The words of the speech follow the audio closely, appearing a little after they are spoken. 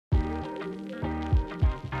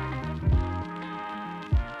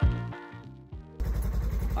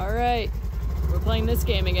All right, we're playing this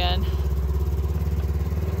game again.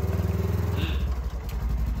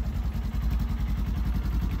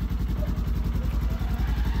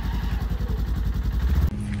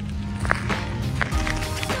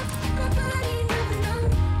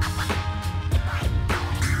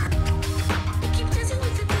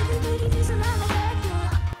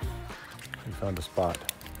 We found a spot.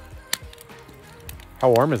 How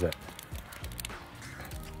warm is it?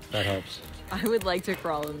 That helps. I would like to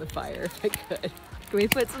crawl in the fire if I could. Can we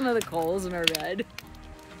put some of the coals in our bed?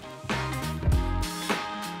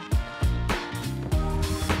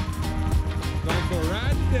 Going for a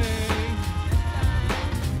ride today.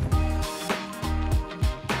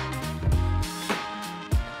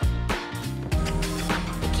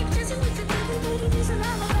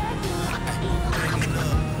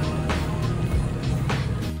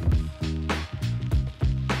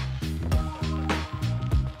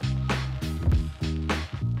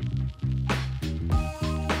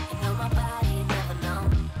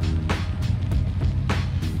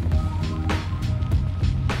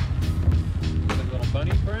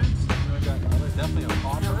 Bunny prints. There's definitely a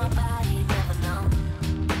popper.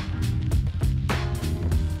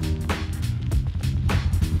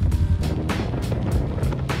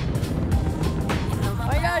 Oh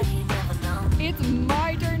my gosh! It's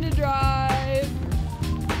my turn to drive!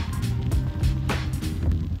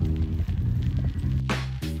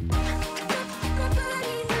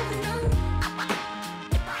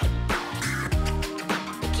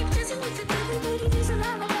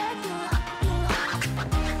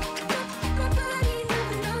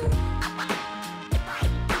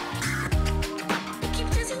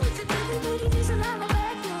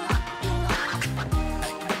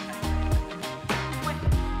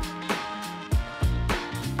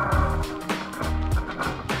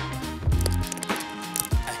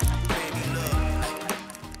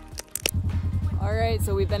 Alright,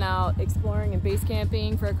 so we've been out exploring and base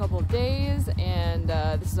camping for a couple of days, and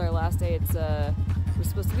this is our last day. We're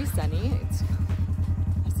supposed to be sunny. It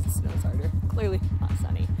snows harder. Clearly not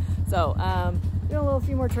sunny. So, a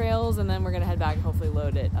few more trails, and then we're gonna head back and hopefully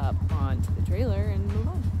load it up onto the trailer and move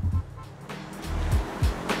on.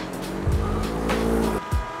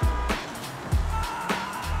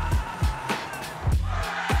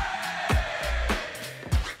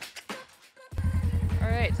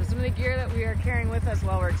 Alright, so some of the gear that we are carrying with us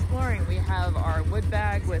while we're exploring, we have our wood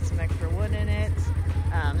bag with some extra wood in it.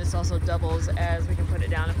 This also doubles as we can put it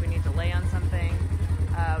down if we need to lay on something.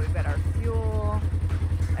 We've got our fuel,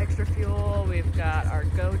 extra fuel, we've got our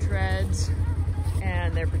go treads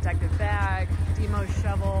and their protective bag, demo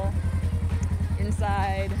shovel.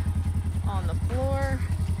 Inside on the floor,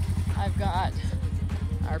 I've got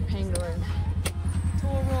our Penguin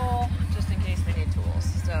tool roll, just in case we need tools.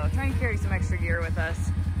 So try and carry some extra gear with us.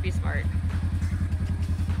 Be smart.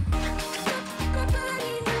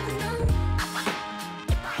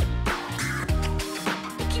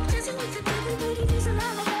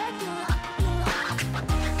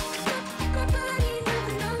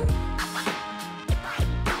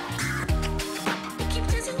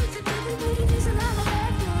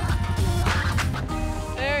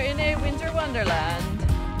 They're in a winter wonderland.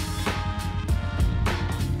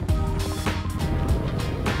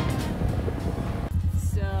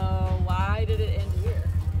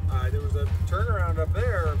 Turnaround up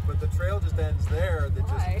there, but the trail just ends there. That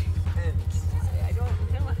Why? just ends. I don't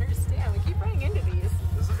understand. We keep running into these.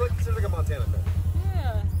 This is considered like a Montana thing.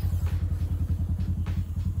 Yeah.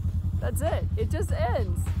 That's it. It just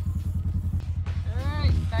ends. All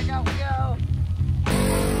right, back out we go.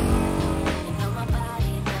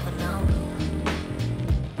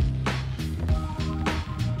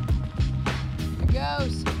 Here it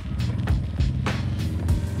goes.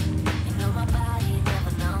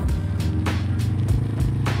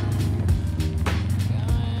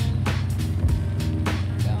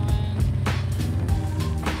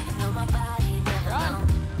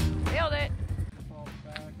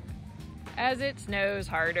 As it snows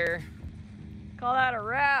harder. Call that a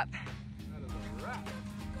wrap. That is a wrap.